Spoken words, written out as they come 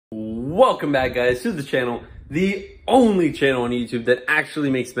Welcome back, guys, to the channel, the only channel on YouTube that actually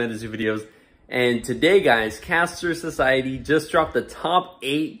makes Metazoo videos. And today, guys, Caster Society just dropped the top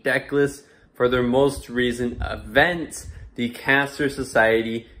 8 deck lists for their most recent event, the Caster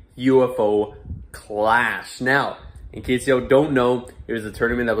Society UFO Clash. Now, in case you don't know, it was a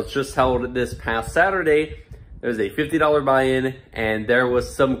tournament that was just held this past Saturday. There was a $50 buy-in, and there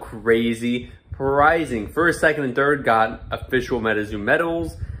was some crazy prizing. First, second, and third got official Metazoo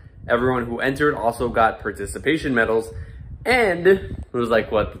medals. Everyone who entered also got participation medals. And it was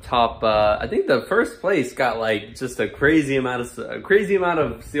like, what, the top, I think the first place got like just a crazy amount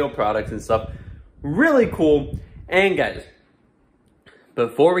of steel products and stuff. Really cool. And guys,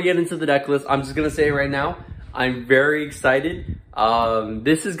 before we get into the deck list, I'm just going to say right now, I'm very excited.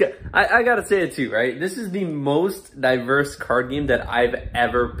 This is, I gotta say it too, right? This is the most diverse card game that I've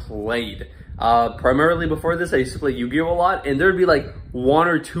ever played. Primarily before this, I used to play Yu-Gi-Oh! A lot, and there'd be like 1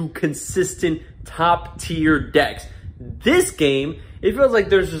 or 2 consistent top tier decks. This game, it feels like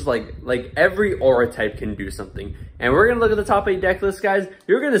there's just like every aura type can do something. And we're gonna look at the top 8 deck list, guys.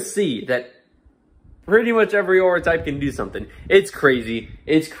 You're gonna see that pretty much every aura type can do something. It's crazy.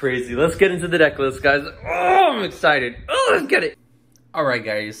 It's crazy. Let's get into the deck list, guys. Oh, I'm excited. Oh, let's get it. All right,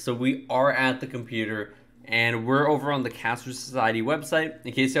 guys. So we are at the computer, and we're over on the Caster Society website.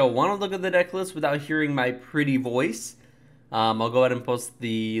 In case y'all want to look at the deck list without hearing my pretty voice, I'll go ahead and post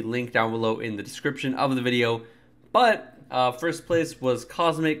the link down below in the description of the video. But first place was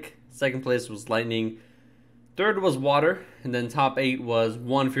Cosmic, second place was Lightning, third was Water, and then top 8 was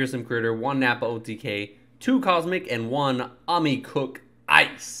 1 Fearsome Critter, 1 Nappa OTK, 2 Cosmic, and 1 Ami Cook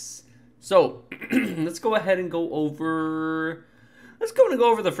Ice. So let's go ahead and go over. Let's go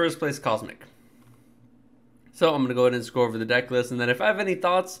over the first place Cosmic. So I'm gonna go ahead and scroll over the deck list, and then if I have any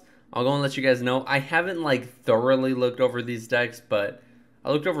thoughts, I'll go and let you guys know. I haven't like thoroughly looked over these decks, but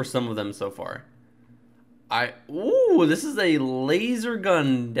I looked over some of them so far. Ooh, this is a laser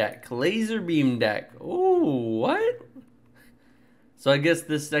gun deck, laser beam deck. Ooh, what? So I guess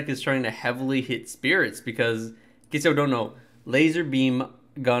this deck is trying to heavily hit spirits because, in case you don't know, laser beam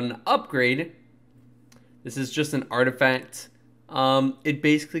gun upgrade. This is just an artifact. It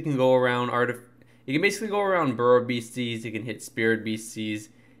basically can go around It can basically go around burrow beasties. It can hit spirit beasties.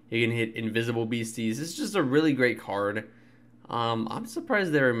 It can hit invisible beasties. It's just a really great card. I'm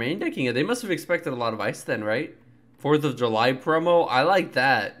surprised they're main decking it. They must have expected a lot of ice then, right? 4th of July promo. I like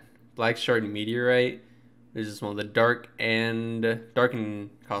that. Black Shard Meteorite. There's this one, the Dark and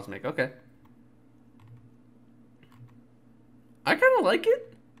Cosmic. Okay. I kind of like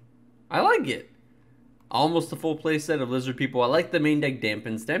it. I like it. Almost a full play set of Lizard People. I like the main deck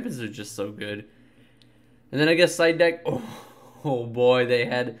Dampens. Dampens are just so good. And then I guess side deck. Oh boy, they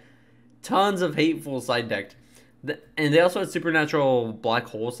had tons of hateful side deck. And they also had Supernatural Black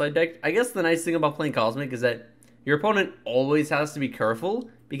Hole side deck. I guess the nice thing about playing Cosmic is that your opponent always has to be careful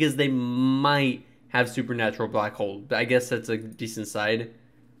because they might have Supernatural Black Hole. I guess that's a decent side.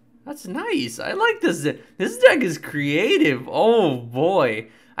 That's nice. I like this. This deck is creative. Oh boy.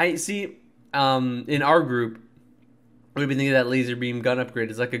 I see. In our group, we've been thinking that Laser Beam Gun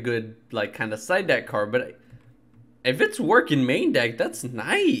upgrade is like a good like kind of side deck card, but if it's working main deck, that's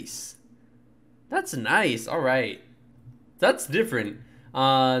nice. That's nice. All right, that's different.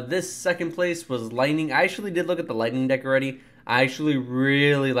 This second place was Lightning. I actually did look at the Lightning deck already. I actually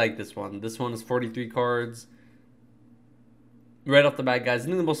really like this one. This one is 43 cards. Right off the bat, guys, I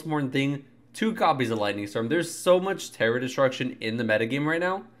think the most important thing, 2 copies of Lightning Storm. There's so much Terror Destruction in the metagame right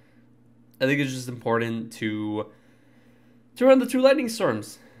now. I think it's just important to run the 2 Lightning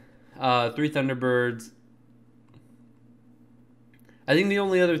Storms. 3 Thunderbirds. I think the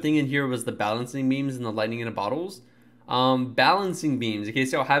only other thing in here was the Balancing Beams and the Lightning in a Bottles. Balancing Beams, in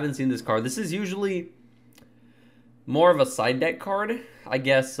case y'all haven't seen this card, this is usually more of a side deck card. I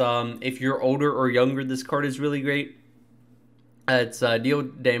guess if you're older or younger, this card is really great. It's deal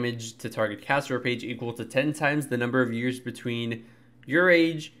damage to target caster or page equal to 10 times the number of years between your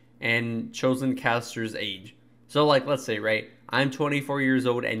age and chosen caster's age. So like, let's say, right, I'm 24 years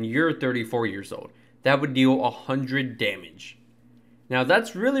old and you're 34 years old. That would deal 100 damage. Now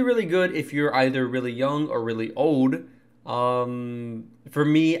that's really, really good if you're either really young or really old. For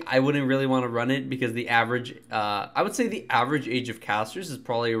me, I wouldn't really want to run it because the average, I would say the average age of casters is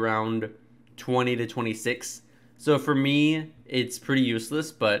probably around 20 to 26. So for me, it's pretty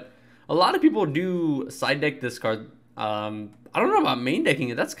useless, but a lot of people do side deck this card. I don't know about main decking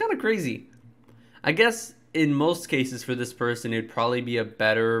it. That's kind of crazy. I guess in most cases for this person, it'd probably be a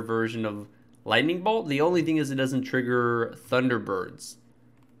better version of Lightning Bolt. The only thing is it doesn't trigger Thunderbirds.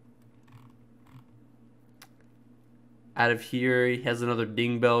 out of here. He has another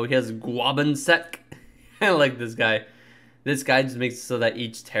Dingbo. He has Guabensek. I like this guy. This guy just makes it so that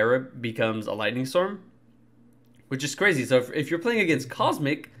each Terra becomes a Lightning Storm, which is crazy. So if you're playing against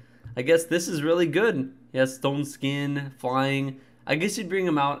Cosmic, I guess this is really good. He has Stone Skin, Flying. I guess you'd bring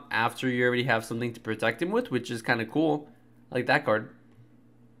him out after you already have something to protect him with, which is kind of cool. I like that card.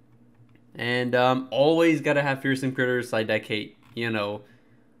 And always got to have Fearsome Critters, side deck hate. You know,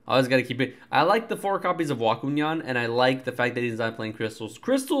 always got to keep it. I like the 4 copies of Wakunyan, and I like the fact that he's not playing Crystals.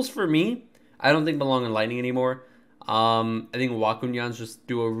 Crystals, for me, I don't think belong in Lightning anymore. I think Wakunyans just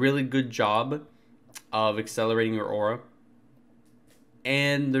do a really good job of accelerating your aura.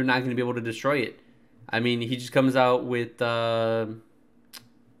 And they're not going to be able to destroy it. I mean, he just comes out with... yeah,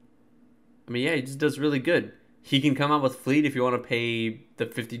 he just does really good. He can come out with Fleet if you want to pay the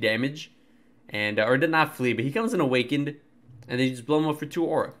 50 damage. And or not Fleet, but he comes in Awakened. And then you just blow him up for 2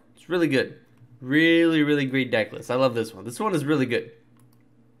 aura. It's really good. Really, really great deck list. I love this one. This one is really good.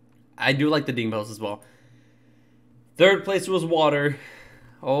 I do like the Dingbells as well. Third place was Water.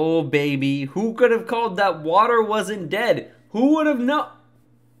 Oh, baby. Who could have called that Water wasn't dead? Who would have known?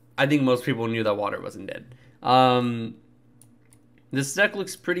 I think most people knew that Water wasn't dead. This deck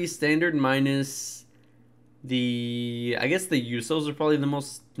looks pretty standard minus the... I guess the Usos are probably the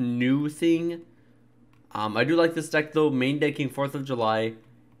most new thing. I do like this deck though. Main decking 4th of July.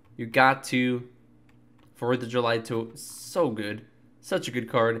 You got to. 4th of July to... So good. Such a good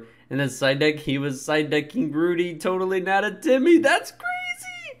card. And then side deck, he was side decking Broody, totally not a Timmy. That's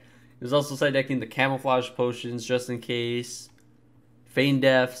crazy! He was also side decking the Camouflage Potions just in case. Feign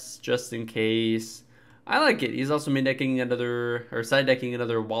Deaths just in case. I like it. He's also main decking another, or side decking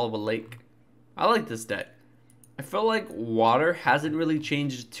another Wall of a Lake. I like this deck. I feel like Water hasn't really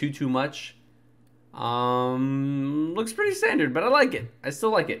changed too much. Looks pretty standard, but I like it. I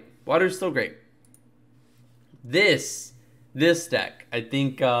still like it. Water's still great. This deck, I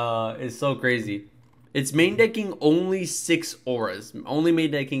think, is so crazy. It's main decking only 6 auras. Only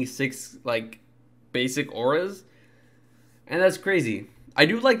main decking 6, like, basic auras. And that's crazy. I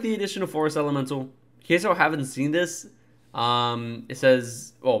do like the addition of Forest Elemental. In case you haven't seen this, it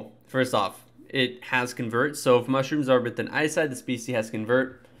says, well, first off, it has Convert. So if mushrooms are within eyesight, the species has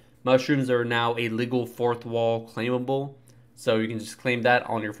Convert. Mushrooms are now a legal 4th wall claimable. So you can just claim that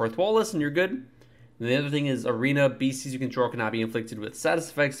on your 4th wall list and you're good. And the other thing is Arena, beasties you control cannot be inflicted with status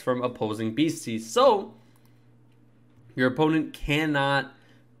effects from opposing beasties. So your opponent cannot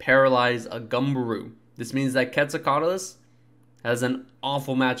paralyze a Gumberoo. This means that Quetzalcoatlus has an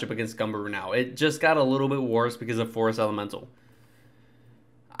awful matchup against Gumberoo now. It just got a little bit worse because of Forest Elemental.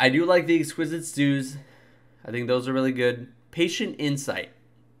 I do like the Exquisite Stews. I think those are really good. Patient Insight.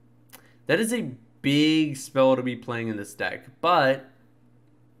 That is a big spell to be playing in this deck. But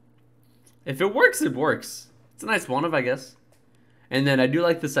if it works, it works. It's a nice one-of, I guess. And then I do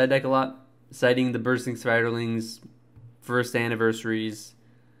like the side deck a lot. Citing the Bursting Spiderlings, First Anniversaries,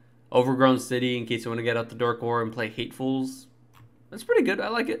 Overgrown City in case you want to get out the Dark Ore and play Hatefuls. That's pretty good. I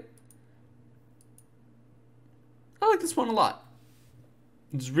like it. I like this one a lot.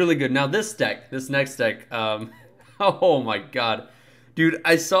 It's really good. Now this next deck, oh my god. Dude,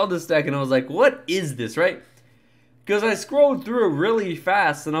 I saw this deck and I was like, what is this, right? Because I scrolled through it really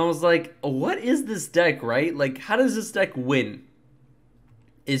fast and I was like, what is this deck, right? Like, how does this deck win?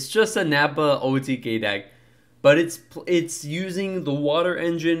 It's just a Napa OTK deck. But it's using the Water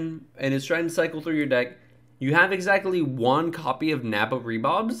Engine and it's trying to cycle through your deck. You have exactly 1 copy of Napa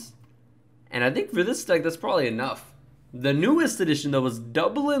Rebobs. And I think for this deck, that's probably enough. The newest edition, though, was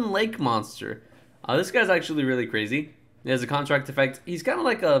Dublin Lake Monster. This guy's actually really crazy. He has a contract effect. He's kind of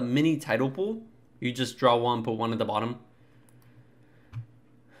like a mini title pool. You just draw 1, put 1 at the bottom. I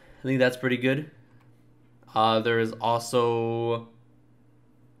think that's pretty good. There's also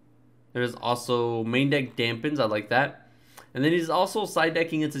main deck Dampens. I like that. And then he's also side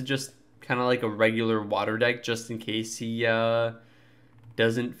decking into just kind of like a regular Water deck just in case he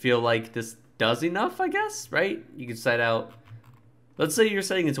doesn't feel like this does enough, I guess, right? You can side out. Let's say you're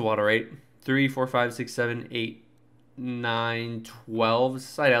setting into Water, right? 3, 4, 5, 6, 7, 8, 9, 12.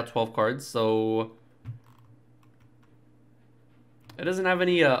 Side out 12 cards. So it doesn't have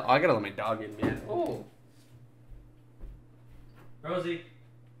any. Oh, I gotta let my dog in, man. Oh, Rosie.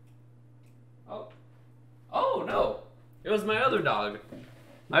 Oh no, it was my other dog.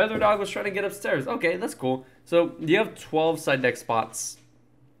 My other dog was trying to get upstairs. Okay, that's cool. So you have 12 side deck spots.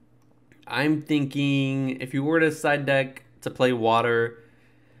 I'm thinking if you were to side deck to play Water,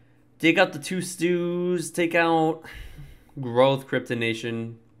 take out the 2 Stews, take out Growth, Krypton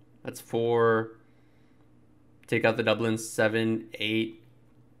Nation. That's 4. Take out the Dublin, 7, 8,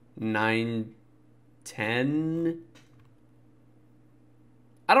 9, 10.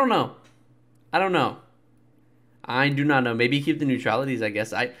 I don't know. I don't know. I do not know. Maybe keep the neutralities, I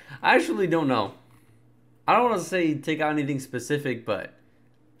guess. I actually don't know. I don't want to say take out anything specific, but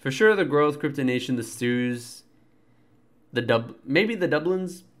for sure the growth, Kryptonation, the Stews, maybe the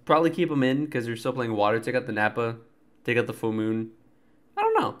Dublins, probably keep them in because you're still playing water. Take out the Napa, take out the Full Moon. I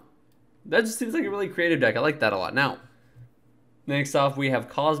don't know. That just seems like a really creative deck. I like that a lot. Now, next off, we have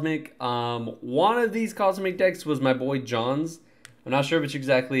Cosmic. One of these Cosmic decks was my boy John's. I'm not sure which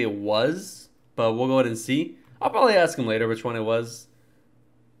exactly it was, but we'll go ahead and see. I'll probably ask him later which one it was.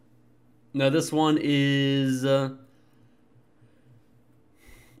 No, this one is... I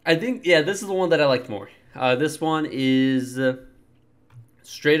think, yeah, this is the one that I liked more. This one is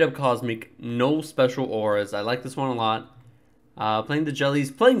straight up Cosmic, no special auras. I like this one a lot. Playing the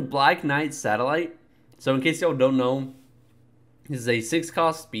Jellies, playing Black Knight Satellite. So in case y'all don't know, this is a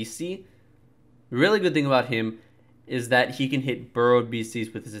 6-cost BC. The really good thing about him is that he can hit burrowed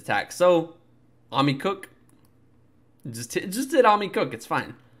BCs with his attack. So, Ami Cook, just did Ami Cook, it's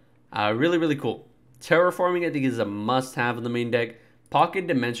fine. Really, really cool. Terraforming, I think, is a must-have in the main deck. Pocket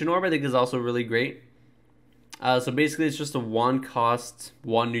Dimension Orb, I think, is also really great. So basically, it's just a 1-cost,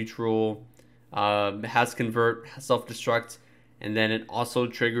 1 neutral, has Convert, has Self-Destruct, and then it also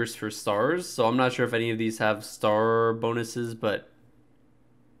triggers for stars. So I'm not sure if any of these have star bonuses, but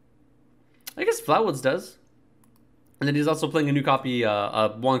I guess Flatwoods does. And then he's also playing a new copy,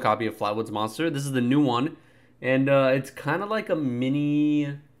 one copy of Flatwoods Monster. This is the new one. And it's kind of like a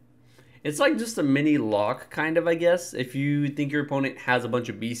mini... It's like just a mini lock, kind of, I guess. If you think your opponent has a bunch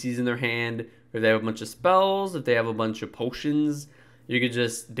of BCs in their hand, or they have a bunch of spells, if they have a bunch of potions, you could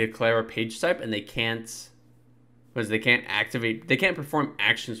just declare a page type and they can't... Because they can't activate... They can't perform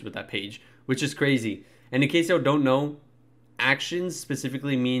actions with that page, which is crazy. And in case you don't know, actions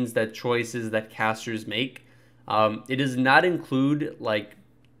specifically means that choices that casters make. It does not include, like,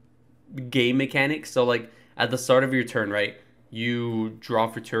 game mechanics. So, like, at the start of your turn, right? You draw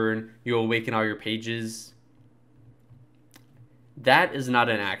for turn, you awaken all your pages. That is not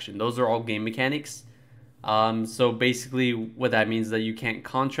an action. Those are all game mechanics. So basically what that means is that you can't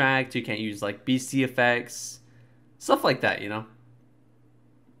contract, you can't use like BC effects, stuff like that, you know.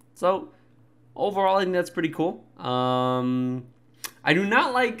 So overall I think that's pretty cool. I do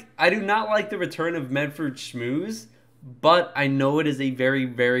not like the return of Medford Schmooze, but I know it is a very,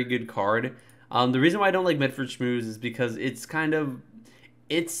 very good card. The reason why I don't like Medford Schmooze is because it's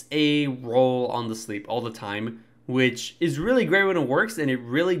a roll on the sleep all the time, which is really great when it works, and it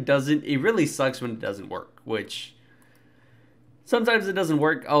really sucks when it doesn't work, which sometimes it doesn't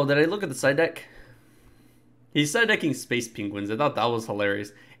work. Oh, did I look at the side deck? He's side decking Space Penguins. I thought that was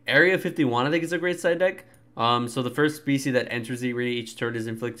hilarious. Area 51, I think, is a great side deck. So the first species that enters the arena each turn is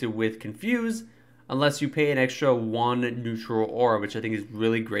inflicted with Confuse, unless you pay an extra 1 neutral aura, which I think is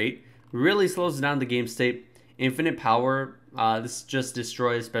really great. Really slows down the game state. Infinite Power, this just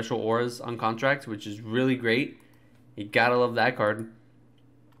destroys special auras on contract, which is really great. You gotta love that card.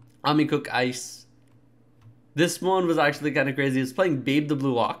 Ami Cook Ice. This one was actually kind of crazy. It's playing Babe the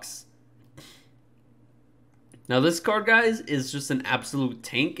Blue Ox. Now this card, guys, is just an absolute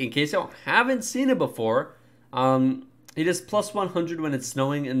tank. In case y'all haven't seen it before, it is plus 100 when it's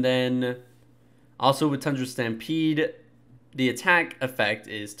snowing, and then also with Tundra Stampede, the attack effect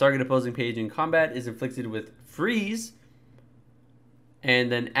is target opposing page in combat is inflicted with freeze, and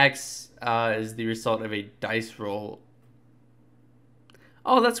then X is the result of a dice roll.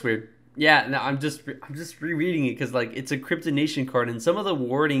 Oh, that's weird. Yeah, no, I'm just rereading it because like it's a Kryptonation card, and some of the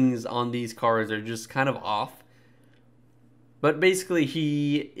wordings on these cards are just kind of off. But basically,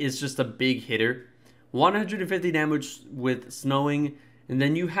 he is just a big hitter. 150 damage with snowing, and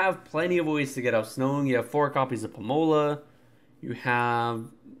then you have plenty of ways to get out snowing. You have 4 copies of Pomola. You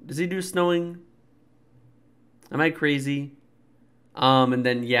have... Does he do snowing? Am I crazy? And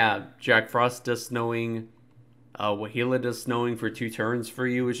then, yeah, Jack Frost does snowing. Wahila does snowing for 2 turns for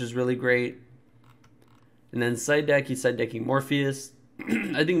you, which is really great. And then side deck, he's side decking Morpheus.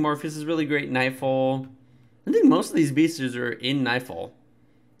 I think Morpheus is really great. Nightfall. I think most of these beasts are in Nightfall.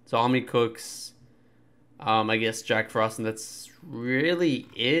 So Ami Cooks, I guess Jack Frost, and that's really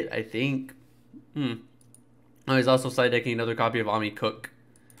it, I think. Oh, he's also side decking another copy of Ami Cook.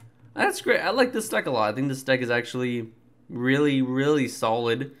 That's great. I like this deck a lot. I think this deck is actually really, really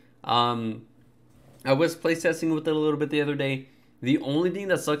solid. I was playtesting with it a little bit the other day. The only thing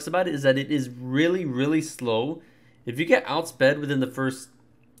that sucks about it is that it is really, really slow. If you get outsped within the first...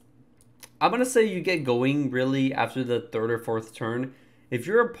 I'm going to say you get going really after the 3rd or 4th turn. If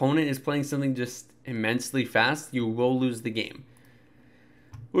your opponent is playing something just immensely fast, you will lose the game.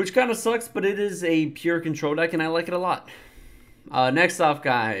 Which kind of sucks, but it is a pure control deck, and I like it a lot. Next off,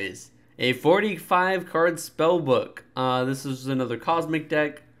 guys, a 45 card spell book. This is another cosmic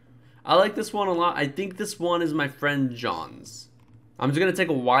deck. I like this one a lot. I think this one is my friend John's. I'm just gonna take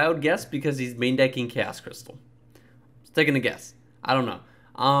a wild guess because he's main decking Chaos Crystal. Just taking a guess. I don't know.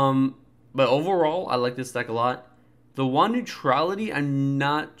 But overall, I like this deck a lot. The one neutrality, I'm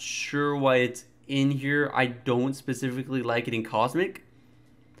not sure why it's in here. I don't specifically like it in Cosmic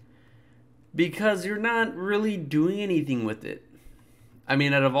because you're not really doing anything with it. I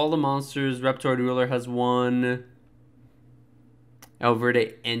mean, out of all the monsters, Reptoid Ruler has one. El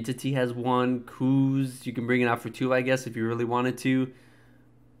Verde Entity has one. Kuz, you can bring it out for 2, I guess, if you really wanted to.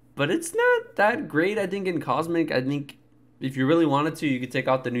 But it's not that great, I think, in Cosmic. I think if you really wanted to, you could take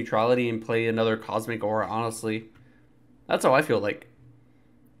out the neutrality and play another Cosmic Aura, honestly. That's how I feel like.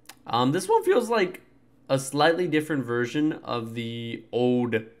 This one feels like a slightly different version of the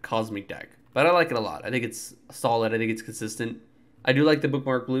old Cosmic deck. But I like it a lot. I think it's solid. I think it's consistent. I do like the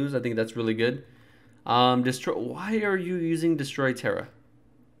Bookmark Blues. I think that's really good. Why are you using Destroy Terra?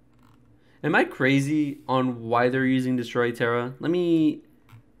 Am I crazy on why they're using Destroy Terra? Let me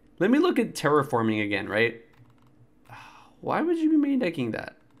look at terraforming again, right? Why would you be main decking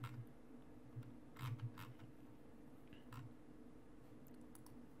that?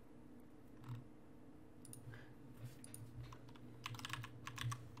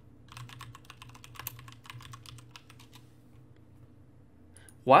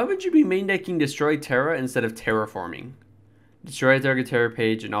 Why would you be main decking Destroy Terra instead of terraforming? Destroy a target Terra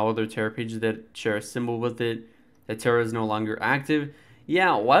page and all other Terra pages that share a symbol with it. That Terra is no longer active.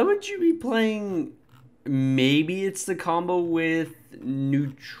 Yeah, why would you be playing... Maybe it's the combo with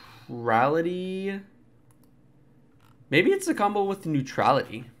neutrality. Maybe it's the combo with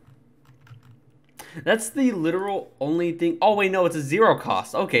neutrality. That's the literal only thing. Oh, wait, no, it's a 0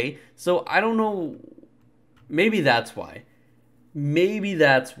 cost. Okay, so I don't know. Maybe that's why. Maybe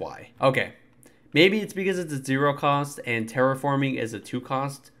that's why. Okay. Maybe it's because it's a 0 cost and terraforming is a 2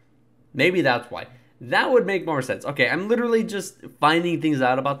 cost. Maybe that's why. That would make more sense. Okay, I'm literally just finding things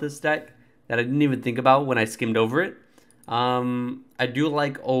out about this deck that I didn't even think about when I skimmed over it. I do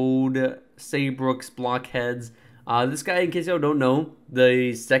like old Sabrooks blockheads. This guy, in case y'all don't know,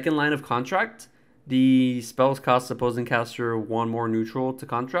 the second line of contract, the spells cost opposing caster 1 more neutral to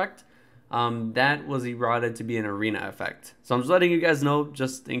contract. That was errated to be an arena effect. So I'm just letting you guys know,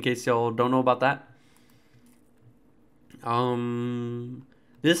 just in case y'all don't know about that.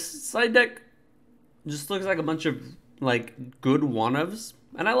 This side deck just looks like a bunch of like good one-ofs,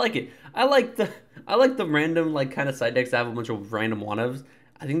 and I like it. I like the random like kind of side decks that have a bunch of random one-ofs.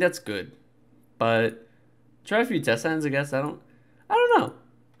 I think that's good. But try a few test hands, I guess. I don't know.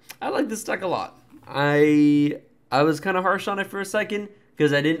 I like this deck a lot. I was kind of harsh on it for a second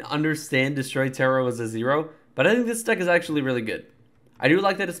because I didn't understand Destroy Terra was a 0, but I think this deck is actually really good. I do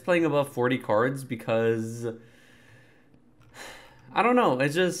like that it's playing above 40 cards because I don't know,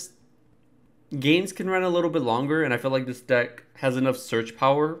 it's just games can run a little bit longer, and I feel like this deck has enough search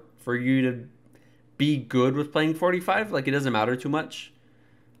power for you to be good with playing 45. Like, it doesn't matter too much.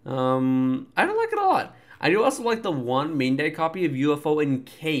 I don't like it a lot. I do also like the one main deck copy of UFO in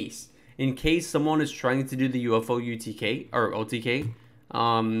case someone is trying to do the UFO UTK or OTK,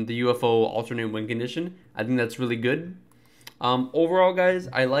 the UFO alternate win condition. I think that's really good. Overall, guys,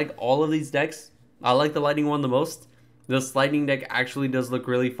 I like all of these decks. I like the lightning one the most. This lightning deck actually does look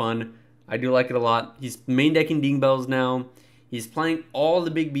really fun. I do like it a lot. He's main decking Ding Bells now. He's playing all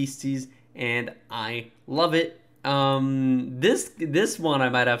the big beasties, and I love it. This one I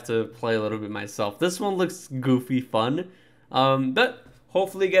might have to play a little bit myself. This one looks goofy fun. But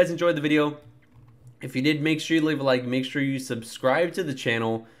hopefully you guys enjoyed the video. If you did, make sure you leave a like. Make sure you subscribe to the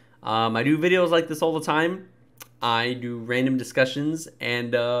channel. I do videos like this all the time. I do random discussions,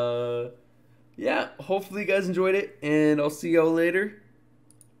 and yeah, hopefully you guys enjoyed it, and I'll see y'all later.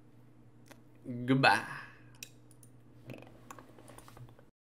 Goodbye.